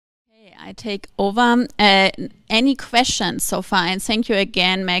I take over. Any questions so far? And thank you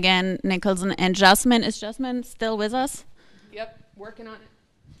again, Megan, Nicholson, and Jasmine. Is Jasmine still with us? Yep, working on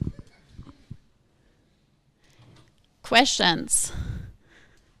it. Questions?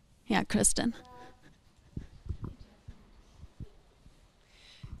 Yeah, Kristen.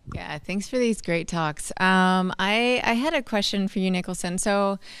 Yeah, thanks for these great talks. I had a question for you, Nicholson.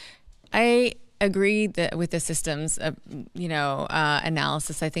 So I agree that with the systems,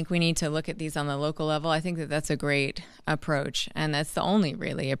 analysis, I think we need to look at these on the local level. I think that that's a great approach, and that's the only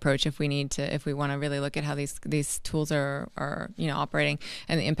really approach if we want to really look at how these tools are operating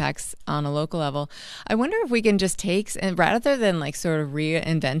and the impacts on a local level. I wonder if we can just take, and rather than like sort of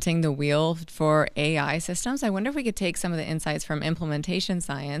reinventing the wheel for AI systems, I wonder if we could take some of the insights from implementation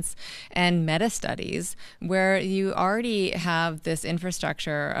science and meta studies where you already have this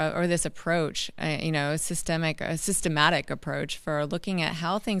infrastructure or this approach, a systematic approach for looking at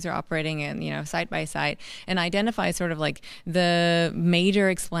how things are operating in, site by site, and identify sort of like the major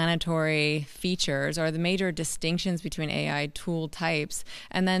explanatory features or the major distinctions between AI tool types,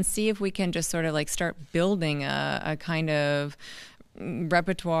 and then see if we can just sort of like start building a kind of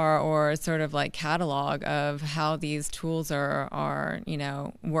repertoire or sort of like catalog of how these tools are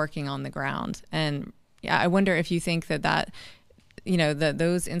working on the ground. And yeah, I wonder if you think that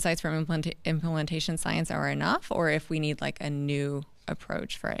those insights from implementation science are enough, or if we need like a new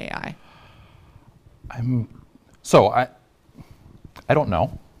approach for AI. I don't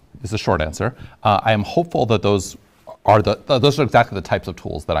know, is the short answer. I am hopeful that those are exactly the types of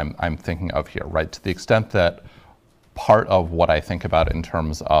tools that I'm thinking of here, right? To the extent that part of what I think about in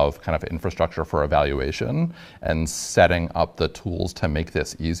terms of kind of infrastructure for evaluation and setting up the tools to make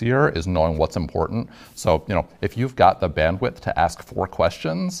this easier is knowing what's important. So, if you've got the bandwidth to ask 4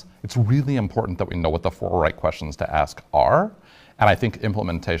 questions, it's really important that we know what the 4 right questions to ask are. And I think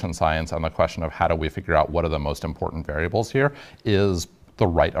implementation science on the question of how do we figure out what are the most important variables here is the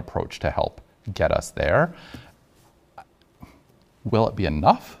right approach to help get us there. Will it be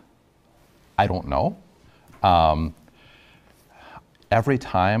enough? I don't know. Every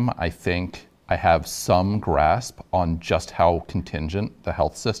time I think I have some grasp on just how contingent the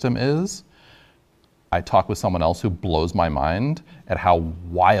health system is, I talk with someone else who blows my mind at how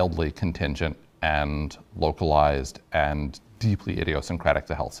wildly contingent and localized and deeply idiosyncratic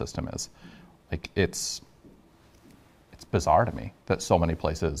the health system is. Like, it's bizarre to me that so many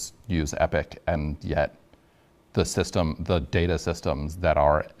places use Epic, and yet the data systems that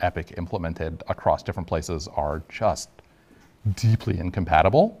are Epic implemented across different places are just deeply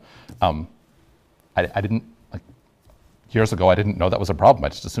incompatible. I didn't, years ago, I didn't know that was a problem. I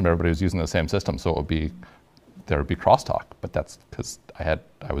just assumed everybody was using the same system, so there would be crosstalk. But that's because I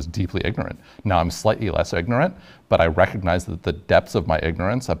was deeply ignorant. Now I'm slightly less ignorant, but I recognize that the depths of my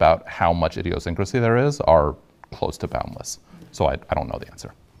ignorance about how much idiosyncrasy there is are close to boundless. So I don't know the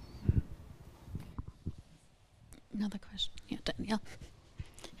answer. Another question. Yeah, Danielle.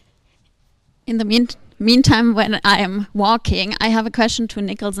 In the meantime, when I am walking, I have a question to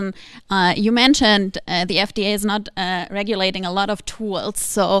Nicholson. You mentioned the FDA is not regulating a lot of tools.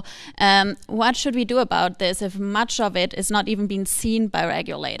 So what should we do about this if much of it is not even being seen by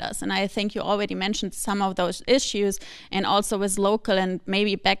regulators? And I think you already mentioned some of those issues, and also with local, and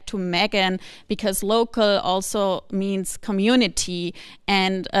maybe back to Megan, because local also means community.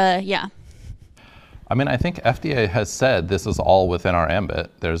 And yeah. I mean, I think FDA has said this is all within our ambit.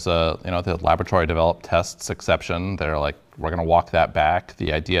 There's the laboratory developed tests exception. They're like, we're going to walk that back.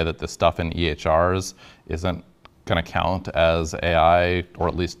 The idea that the stuff in EHRs isn't going to count as AI, or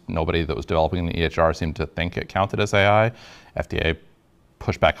at least nobody that was developing the EHR seemed to think it counted as AI. FDA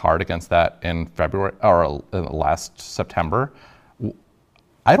pushed back hard against that in February or last September.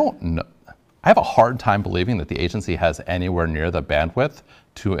 I don't know. I have a hard time believing that the agency has anywhere near the bandwidth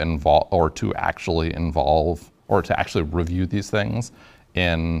to involve, or to actually review these things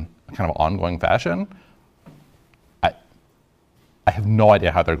in a kind of ongoing fashion. I have no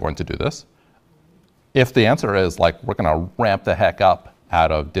idea how they're going to do this. If the answer is like, we're going to ramp the heck up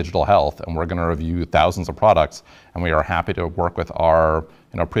out of digital health and we're going to review thousands of products, and we are happy to work with our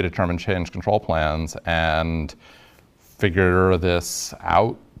predetermined change control plans and figure this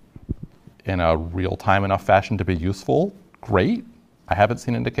out in a real-time enough fashion to be useful, great. I haven't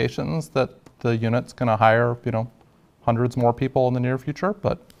seen indications that the unit's going to hire, hundreds more people in the near future,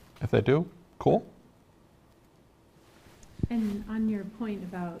 but if they do, cool. And on your point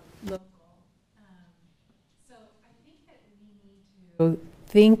about local, so I think that we need to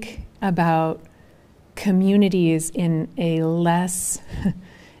think about communities in a less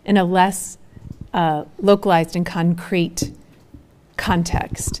localized and concrete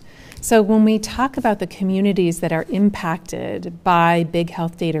context. So when we talk about the communities that are impacted by big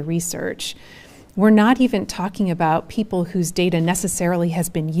health data research, we're not even talking about people whose data necessarily has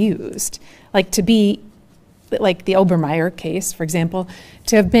been used. Like to be, like the Obermeyer case, for example,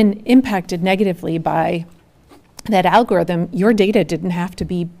 to have been impacted negatively by that algorithm, your data didn't have to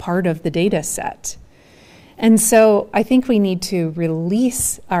be part of the data set. And so I think we need to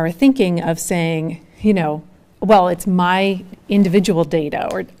release our thinking of saying, well, it's my individual data,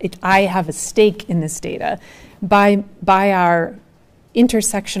 or I have a stake in this data. By our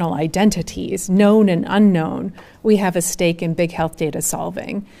intersectional identities, known and unknown, we have a stake in big health data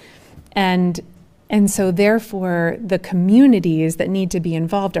solving. And so therefore, the communities that need to be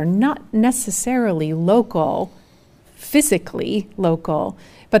involved are not necessarily local, physically local,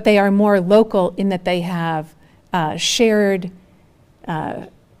 but they are more local in that they have shared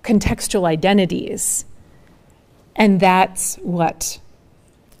contextual identities. And that's what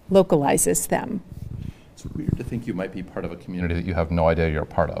localizes them. It's weird to think you might be part of a community that you have no idea you're a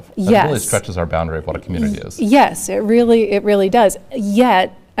part of. That Yes. really stretches our boundary of what a community is. Yes, it really does.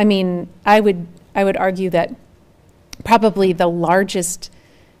 Yet, I mean, I would argue that probably the largest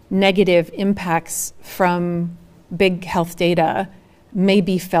negative impacts from big health data may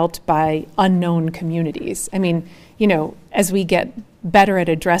be felt by unknown communities. I mean, as we get better at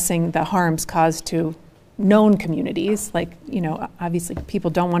addressing the harms caused to known communities, like, obviously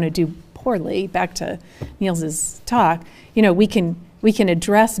people don't want to do poorly, back to Niels's talk, we can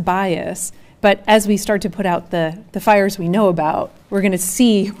address bias, but as we start to put out the fires we know about, we're going to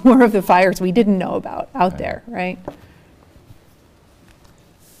see more of the fires we didn't know about out there, right?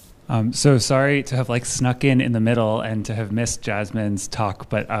 So sorry to have snuck in the middle and to have missed Jasmine's talk,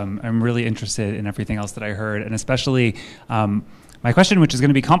 but I'm really interested in everything else that I heard, and especially my question, which is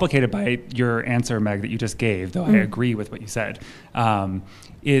going to be complicated by your answer, Meg, that you just gave, though I agree with what you said,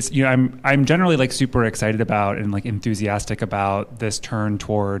 is I'm generally super excited about and enthusiastic about this turn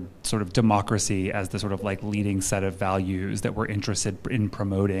toward sort of democracy as the sort of leading set of values that we're interested in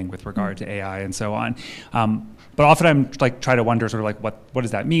promoting with regard to AI and so on. But often I'm try to wonder sort of what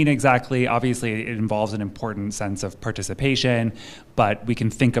does that mean exactly? Obviously, it involves an important sense of participation, but we can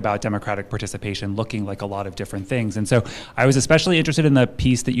think about democratic participation looking like a lot of different things. And so I was especially interested in the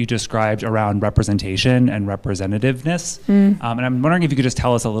piece that you described around representation and representativeness. And I'm wondering if you could just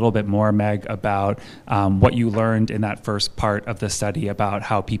tell us a little bit more, Meg, about what you learned in that first part of the study about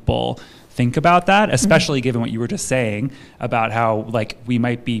how people think about that, especially given what you were just saying about how we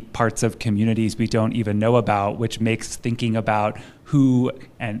might be parts of communities we don't even know about, which makes thinking about who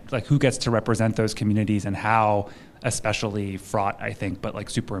gets to represent those communities and how especially fraught, I think,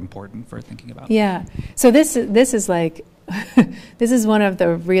 but super important for thinking about. Yeah. So this is this is one of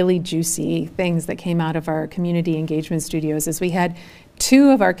the really juicy things that came out of our community engagement studios is we had 2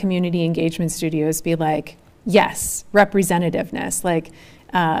 of our community engagement studios be yes, representativeness.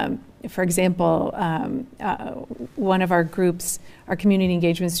 For example, one of our groups, our community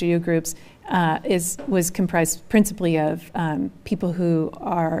engagement studio groups, was comprised principally of people who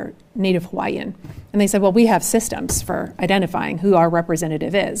are Native Hawaiian. And they said, well, we have systems for identifying who our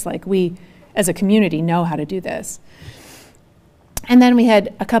representative is. We, as a community, know how to do this. And then we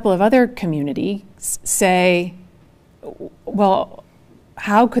had a couple of other communities say, well,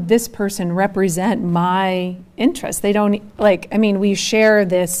 how could this person represent my interests? They don't, we share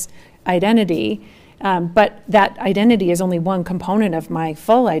this identity, but that identity is only one component of my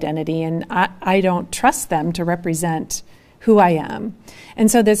full identity, and I don't trust them to represent who I am. And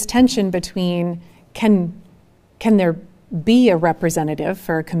so this tension between can there be a representative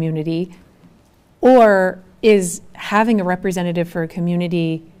for a community, or is having a representative for a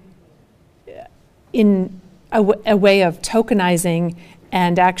community in a way of tokenizing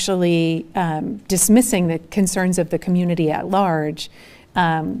and actually dismissing the concerns of the community at large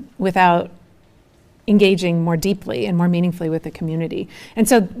without engaging more deeply and more meaningfully with the community. And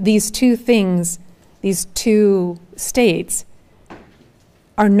so these 2 things, these 2 states,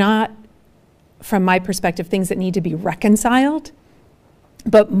 are not, from my perspective, things that need to be reconciled,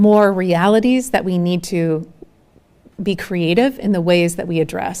 but more realities that we need to be creative in the ways that we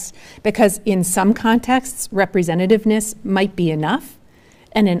address. Because in some contexts, representativeness might be enough,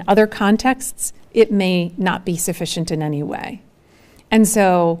 and in other contexts, it may not be sufficient in any way. And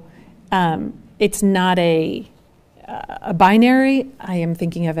so it's not a binary. I am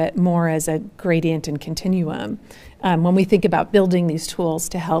thinking of it more as a gradient and continuum. When we think about building these tools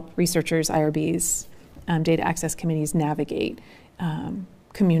to help researchers, IRBs, data access committees navigate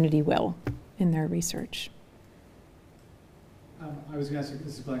community will in their research. I was going to ask,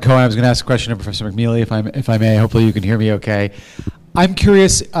 this is Glenn Cohen. I was going to ask a question of Professor McNeely, if I may. Hopefully you can hear me okay. I'm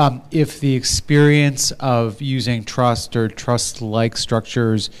curious if the experience of using trust or trust-like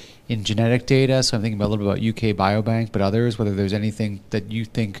structures in genetic data, so I'm thinking about a little bit about UK Biobank, but others, whether there's anything that you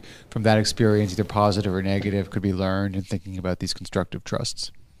think from that experience, either positive or negative, could be learned in thinking about these constructive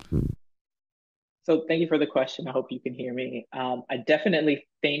trusts. So thank you for the question. I hope you can hear me. I definitely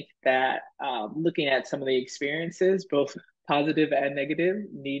think that looking at some of the experiences, both positive and negative,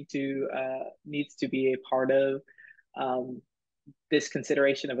 needs to be a part of this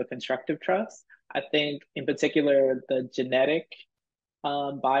consideration of a constructive trust. I think in particular the genetic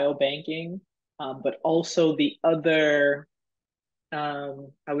biobanking, but also the other I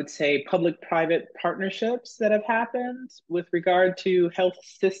would say public-private partnerships that have happened with regard to health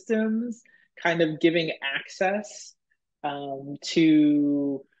systems, kind of giving access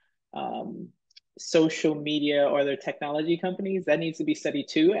to social media or other technology companies. That needs to be studied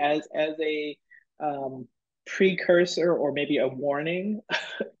too as a precursor or maybe a warning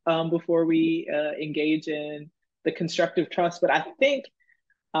before we engage in the constructive trust. But I think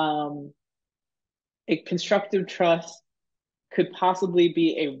a constructive trust could possibly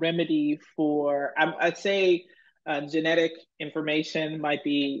be a remedy for, I'd say genetic information might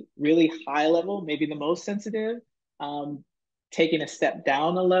be really high level, maybe the most sensitive. Taking a step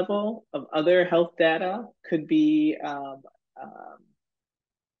down a level of other health data could be a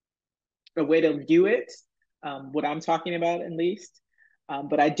way to view it, what I'm talking about at least.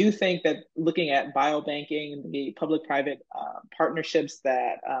 But I do think that looking at biobanking, the public-private partnerships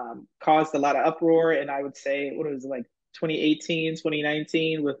that caused a lot of uproar, and I would say, what was it, like 2018,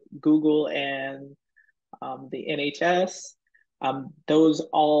 2019 with Google and the NHS, those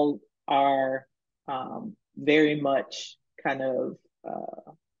all are very much kind of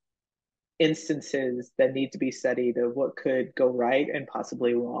instances that need to be studied of what could go right and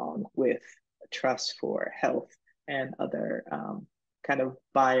possibly wrong with trust for health and other kind of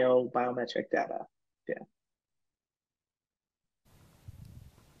biometric data. Yeah.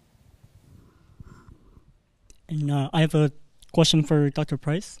 And I have a question for Dr.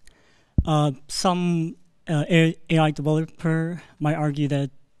 Price. Some AI developer might argue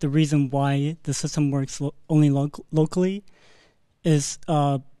that the reason why the system works only locally is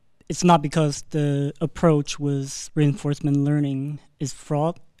it's not because the approach was reinforcement learning is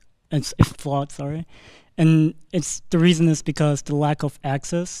flawed, sorry. And the reason is because the lack of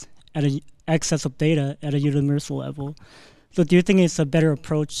access of data at a universal level. So do you think it's a better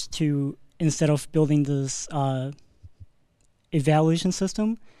approach to, instead of building this evaluation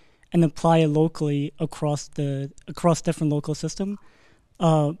system and apply it locally across different local system,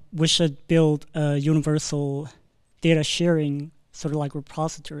 we should build a universal data sharing sort of like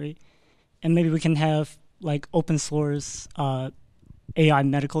repository, and maybe we can have like open source AI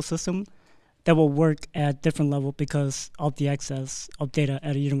medical system that will work at different level because of the access of data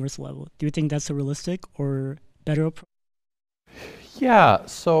at a universal level. Do you think that's a realistic or better approach? Yeah,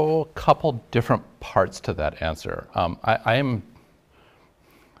 so a couple different parts to that answer. I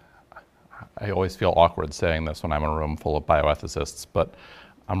always feel awkward saying this when I'm in a room full of bioethicists, but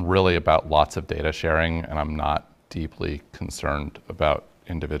I'm really about lots of data sharing, and I'm not deeply concerned about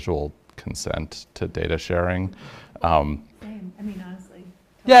individual consent to data sharing. Same. I mean, honestly.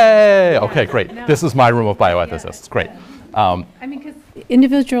 Yay! Okay, great. No. This is my room of bioethicists. Great. I mean, because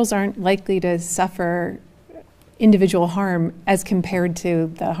individuals aren't likely to suffer individual harm as compared to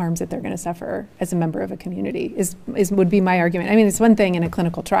the harms that they're going to suffer as a member of a community would be my argument. I mean, it's one thing in a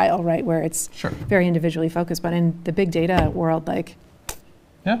clinical trial, right, where it's very individually focused, but in the big data world, like,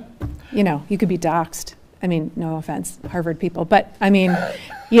 you know, you could be doxxed. I mean, no offense, Harvard people, but I mean,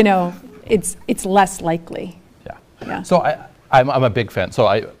 you know, it's less likely. Yeah. So I'm a big fan.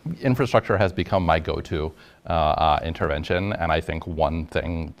 So infrastructure has become my go-to intervention, and I think one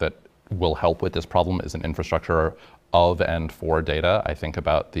thing that will help with this problem is an infrastructure of and for data. I think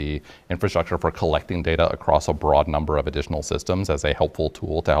about the infrastructure for collecting data across a broad number of additional systems as a helpful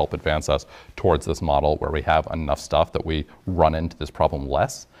tool to help advance us towards this model where we have enough stuff that we run into this problem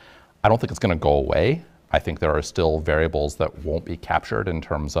less. I don't think it's going to go away. I think there are still variables that won't be captured in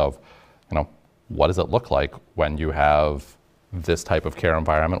terms of, you know, what does it look like when you have this type of care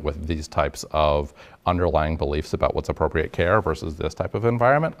environment with these types of underlying beliefs about what's appropriate care versus this type of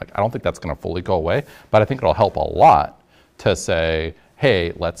environment. Like, I don't think that's going to fully go away, but I think it'll help a lot to say,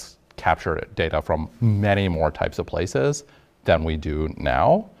 hey, let's capture data from many more types of places than we do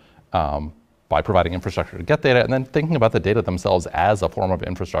now by providing infrastructure to get data and then thinking about the data themselves as a form of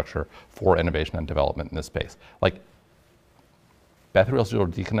infrastructure for innovation and development in this space. Like, Beth Real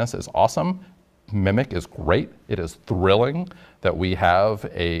Deaconess is awesome. mimic is great. It is thrilling that we have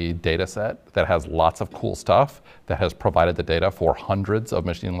a data set that has lots of cool stuff, that has provided the data for hundreds of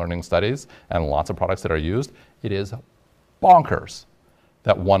machine learning studies and lots of products that are used. It is bonkers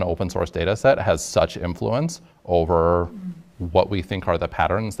that one open source data set has such influence over what we think are the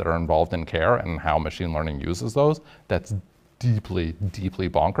patterns that are involved in care and how machine learning uses those. That's deeply, deeply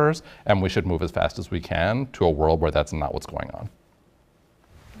bonkers, and we should move as fast as we can to a world where that's not what's going on.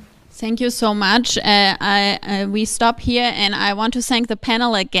 Thank you so much. We stop here, and I want to thank the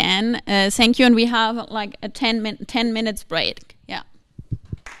panel again. Thank you, and we have like a 10 minutes break.